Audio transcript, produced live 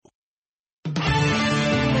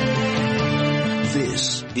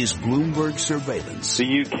is Bloomberg Surveillance.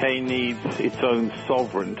 The UK needs its own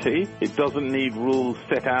sovereignty. It doesn't need rules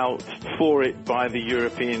set out for it by the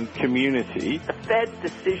European community. The Fed's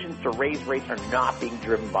decisions to raise rates are not being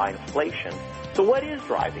driven by inflation. So what is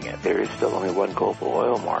driving it? There is still only one global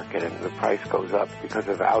oil market, and the price goes up because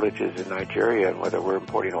of outages in Nigeria, and whether we're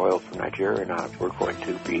importing oil from Nigeria or not, we're going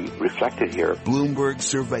to be reflected here. Bloomberg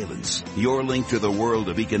Surveillance, your link to the world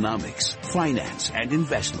of economics, finance, and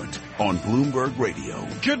investment on Bloomberg Radio.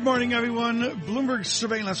 Good morning, everyone. Bloomberg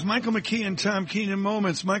Surveillance, Michael McKee and Tom Keene in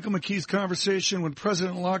moments. Michael McKee's conversation with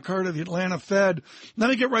President Lockhart of the Atlanta Fed.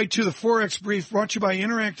 Let me get right to the Forex brief brought to you by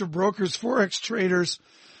Interactive Brokers, Forex traders.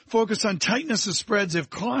 Focus on tightness of spreads. If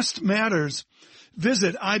cost matters,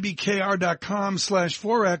 visit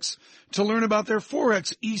ibkr.com/Forex to learn about their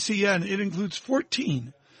Forex ECN. It includes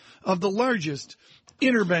 14 of the largest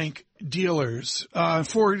interbank dealers.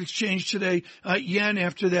 Foreign exchange today, yen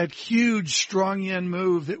after that huge strong yen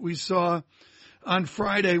move that we saw on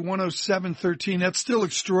Friday, 107.13. That's still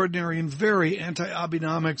extraordinary and very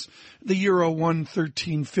anti-Abenomics. The euro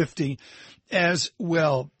 113.50. As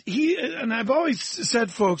well. And I've always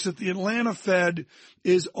said, folks, that the Atlanta Fed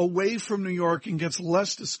is away from New York and gets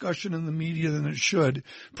less discussion in the media than it should.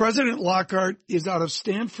 President Lockhart is out of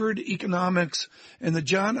Stanford Economics and the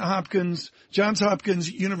Johns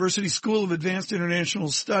Hopkins University School of Advanced International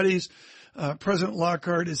Studies. President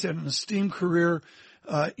Lockhart has had an esteemed career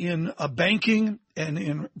in banking and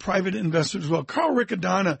in private investment as well. Carl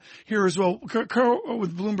Riccadonna here as well. Carl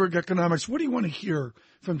with Bloomberg Economics, what do you want to hear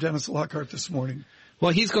from Dennis Lockhart this morning?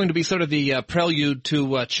 Well, he's going to be sort of the prelude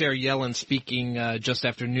to Chair Yellen speaking just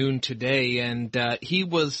after noon today, and he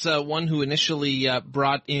was one who initially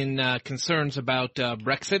brought in concerns about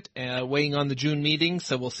Brexit weighing on the June meeting.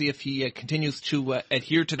 So we'll see if he continues to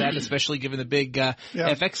adhere to that, especially given the big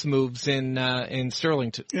FX moves in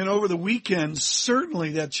sterling. And over the weekend,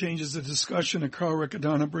 certainly that changes the discussion. And Carl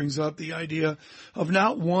Riccadonna brings up the idea of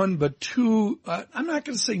not one but two. I'm not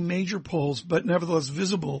going to say major polls, but nevertheless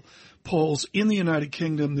visible polls in the United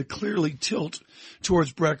Kingdom that clearly tilt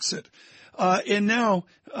towards Brexit. And now,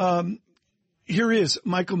 here is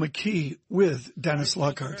Michael McKee with Dennis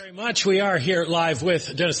Lockhart. Thank you very much. We are here live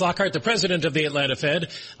with Dennis Lockhart, the president of the Atlanta Fed,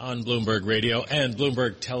 on Bloomberg Radio and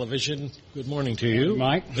Bloomberg Television. Good morning to you,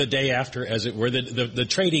 Mike. The day after, as it were, the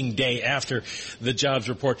trading day after the jobs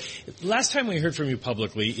report. Last time we heard from you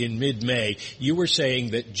publicly in mid-May, you were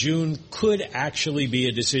saying that June could actually be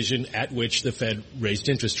a decision at which the Fed raised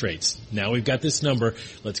interest rates. Now we've got this number.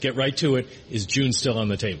 Let's get right to it. Is June still on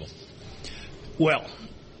the table? Well,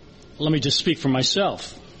 let me just speak for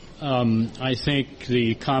myself. I think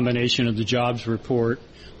the combination of the jobs report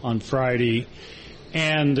on Friday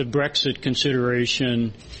and the Brexit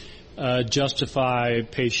consideration justify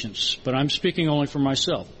patience. But I'm speaking only for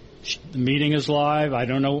myself. The meeting is live. I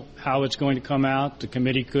don't know how it's going to come out. The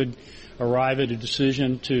committee could arrive at a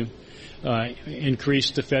decision to increase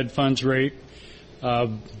the Fed funds rate.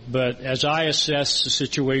 But as I assess the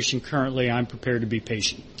situation currently, I'm prepared to be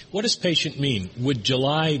patient. What does patient mean? Would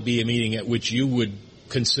July be a meeting at which you would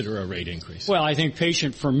consider a rate increase? Well, I think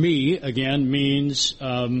patient for me, again, means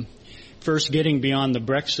first getting beyond the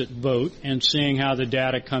Brexit vote and seeing how the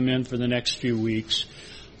data come in for the next few weeks.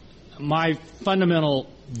 My fundamental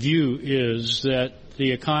view is that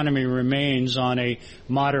the economy remains on a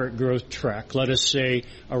moderate growth track, let us say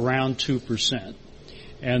around 2%,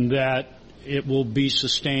 and that it will be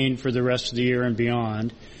sustained for the rest of the year and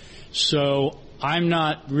beyond. So I'm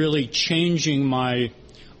not really changing my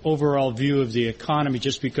overall view of the economy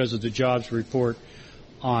just because of the jobs report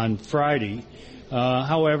on Friday.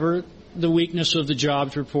 However, the weakness of the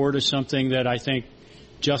jobs report is something that I think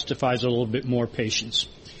justifies a little bit more patience.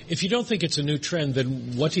 If you don't think it's a new trend,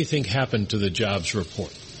 then what do you think happened to the jobs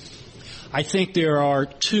report? I think there are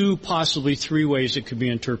two, possibly three ways it could be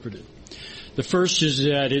interpreted. The first is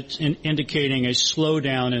that it's indicating a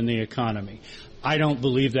slowdown in the economy. I don't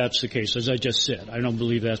believe that's the case, as I just said. I don't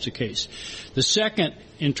believe that's the case. The second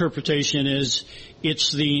interpretation is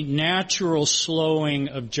it's the natural slowing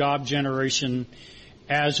of job generation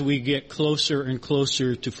as we get closer and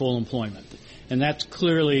closer to full employment. And that's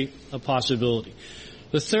clearly a possibility.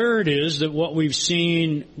 The third is that what we've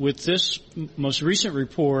seen with this most recent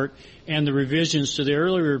report and the revisions to the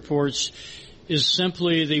earlier reports is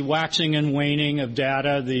simply the waxing and waning of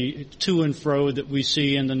data, the to and fro that we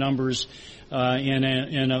see in the numbers in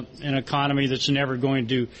an economy that's never going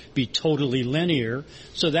to be totally linear.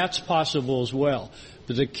 So that's possible as well.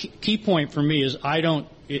 But the key point for me is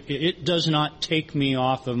it does not take me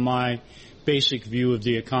off of my basic view of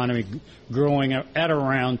the economy growing at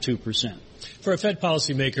around 2%. For a Fed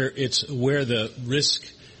policymaker, it's where the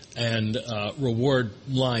risk and reward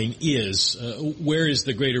line is. Where is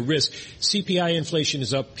the greater risk? CPI inflation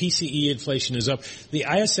is up. PCE inflation is up. The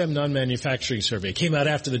ISM non-manufacturing survey came out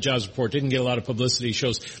after the jobs report, didn't get a lot of publicity,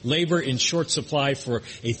 shows labor in short supply for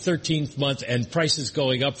a 13th month and prices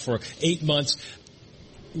going up for 8 months.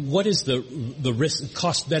 What is the risk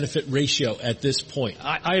cost benefit ratio at this point?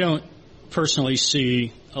 I don't personally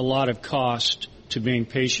see a lot of cost to being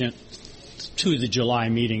patient to the July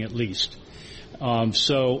meeting at least.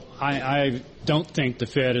 So I don't think the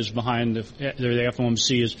Fed is behind the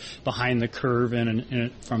FOMC is behind the curve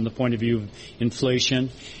and from the point of view of inflation.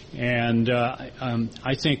 And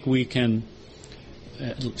I think we can,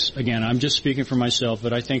 again, I'm just speaking for myself,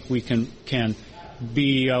 but I think we can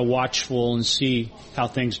be watchful and see how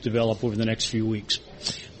things develop over the next few weeks.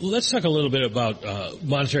 Let's talk a little bit about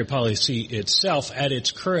monetary policy itself at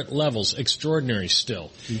its current levels, extraordinary still.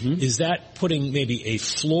 Mm-hmm. Is that putting maybe a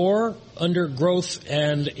floor under growth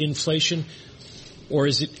and inflation, or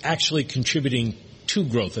is it actually contributing to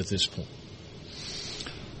growth at this point?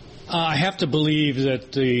 I have to believe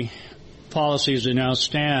that the policy as it now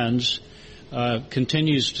stands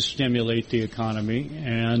continues to stimulate the economy,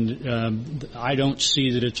 and I don't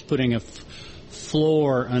see that it's putting a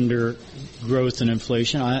floor under growth and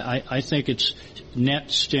inflation. I think it's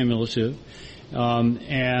net stimulative,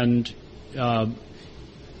 and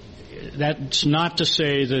that's not to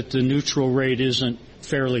say that the neutral rate isn't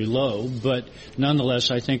fairly low, but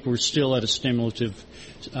nonetheless, I think we're still at a stimulative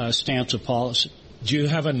stance of policy. Do you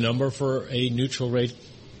have a number for a neutral rate?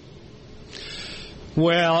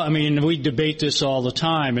 Well, I mean, we debate this all the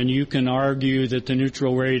time, and you can argue that the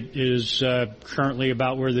neutral rate is currently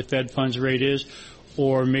about where the Fed funds rate is,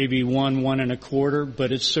 or maybe 1.25,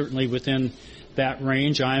 but it's certainly within that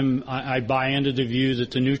range. I buy into the view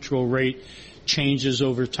that the neutral rate changes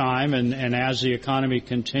over time, and as the economy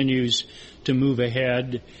continues to move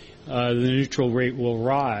ahead, the neutral rate will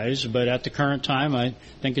rise. But at the current time, I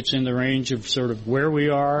think it's in the range of sort of where we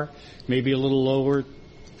are, maybe a little lower,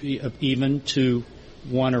 even to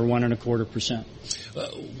 1 or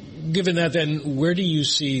 1.25%. Given that, then, where do you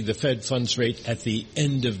see the Fed funds rate at the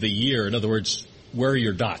end of the year? In other words, where are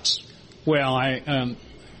your dots? Well, I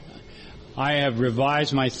have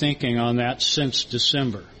revised my thinking on that since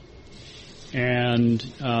December, and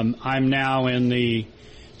I'm now in the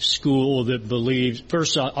school that believes.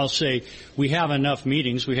 First, I'll say we have enough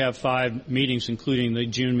meetings. We have 5 meetings, including the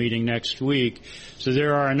June meeting next week. So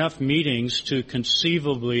there are enough meetings to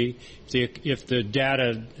conceivably, if the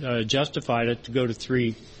data justified it, to go to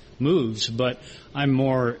 3 moves. But I'm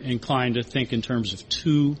more inclined to think in terms of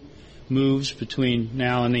 2 moves between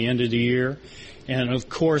now and the end of the year. And of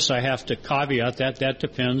course, I have to caveat that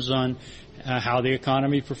depends on how the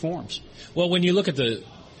economy performs. Well, when you look at the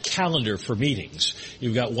calendar for meetings,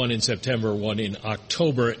 you've got one in September, one in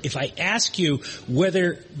October. If I ask you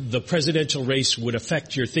whether the presidential race would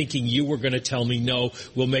affect your thinking, you were going to tell me no,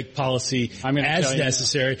 we'll make policy as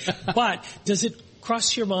necessary. But does it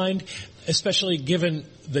cross your mind, especially given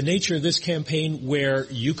the nature of this campaign, where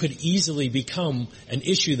you could easily become an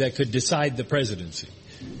issue that could decide the presidency?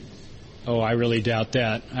 Oh, I really doubt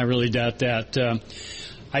that.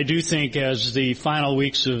 I do think as the final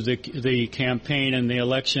weeks of the campaign and the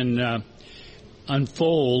election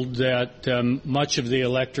unfold, that much of the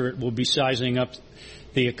electorate will be sizing up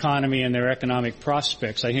the economy and their economic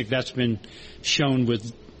prospects. I think that's been shown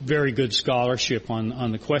with very good scholarship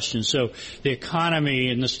on the question. So the economy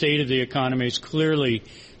and the state of the economy is clearly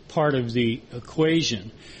part of the equation.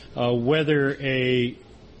 Whether a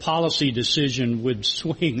policy decision would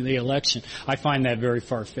swing the election, I find that very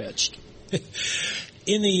far-fetched.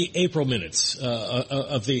 In the April minutes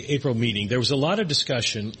of the April meeting, there was a lot of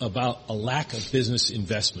discussion about a lack of business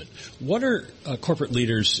investment. What are corporate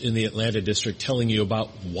leaders in the Atlanta district telling you about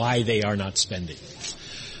why they are not spending?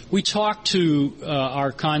 We talk to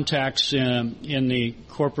our contacts in the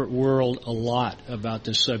corporate world a lot about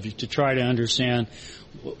this subject to try to understand,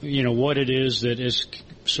 what it is that has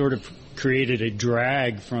sort of created a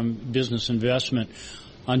drag from business investment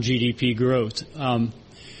on GDP growth.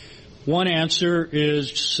 One answer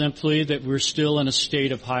is simply that we're still in a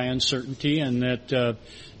state of high uncertainty, and that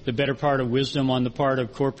the better part of wisdom on the part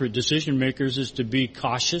of corporate decision makers is to be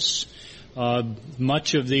cautious.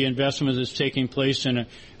 Much of the investment that's taking place in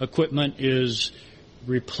equipment is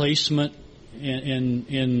replacement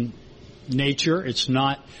in nature. It's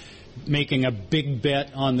not making a big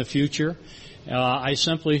bet on the future. I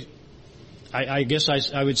guess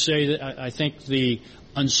I would say that I think the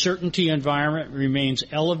uncertainty environment remains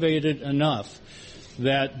elevated enough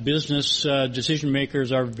that business decision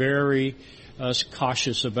makers are very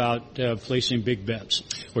cautious about placing big bets.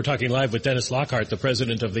 We're talking live with Dennis Lockhart, the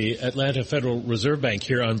president of the Atlanta Federal Reserve Bank,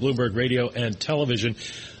 here on Bloomberg Radio and Television.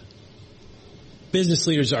 Business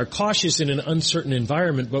leaders are cautious in an uncertain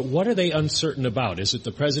environment, but what are they uncertain about? Is it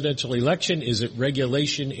the presidential election? Is it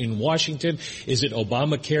regulation in Washington? Is it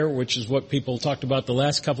Obamacare, which is what people talked about the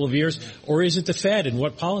last couple of years? Or is it the Fed and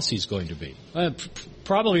what policy is going to be?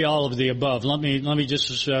 Probably all of the above. Let me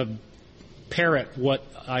just parrot what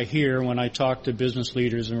I hear when I talk to business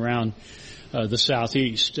leaders around the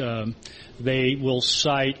Southeast. They will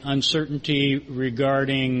cite uncertainty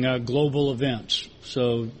regarding global events.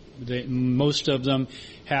 So most of them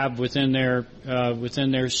have within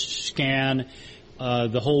their scan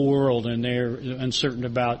the whole world, and they're uncertain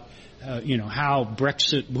about how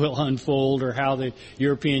Brexit will unfold or how the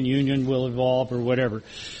European Union will evolve or whatever.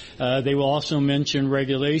 They will also mention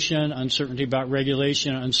regulation, uncertainty about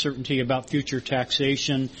regulation, uncertainty about future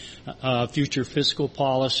taxation, future fiscal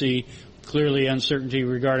policy, clearly uncertainty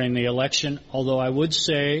regarding the election, although I would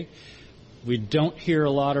say we don't hear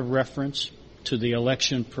a lot of reference to the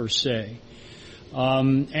election per se.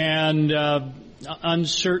 And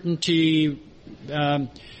uncertainty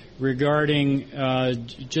regarding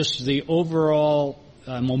just the overall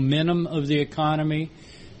momentum of the economy,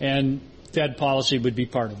 and Fed policy would be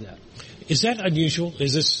part of that. Is that unusual?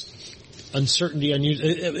 Is this uncertainty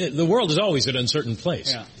unusual? The world is always an uncertain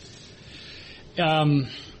place. Yeah.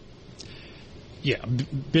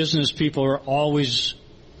 Business people are always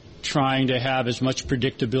trying to have as much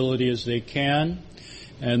predictability as they can,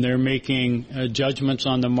 and they're making judgments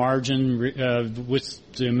on the margin with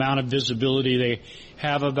the amount of visibility they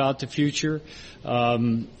have about the future.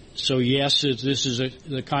 So yes, this is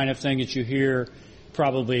the kind of thing that you hear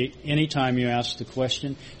probably any time you ask the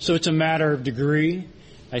question. So it's a matter of degree.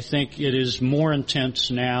 I think it is more intense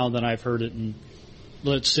now than I've heard it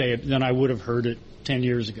than I would have heard it 10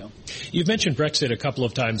 years ago. You've mentioned Brexit a couple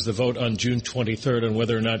of times, the vote on June 23rd on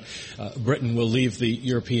whether or not Britain will leave the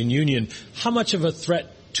European Union. How much of a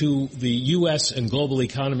threat to the U.S. and global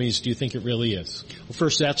economies do you think it really is? Well,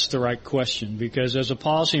 first, that's the right question, because as a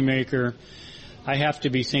policymaker, I have to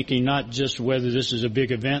be thinking not just whether this is a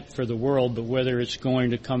big event for the world, but whether it's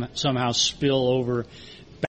going to somehow spill over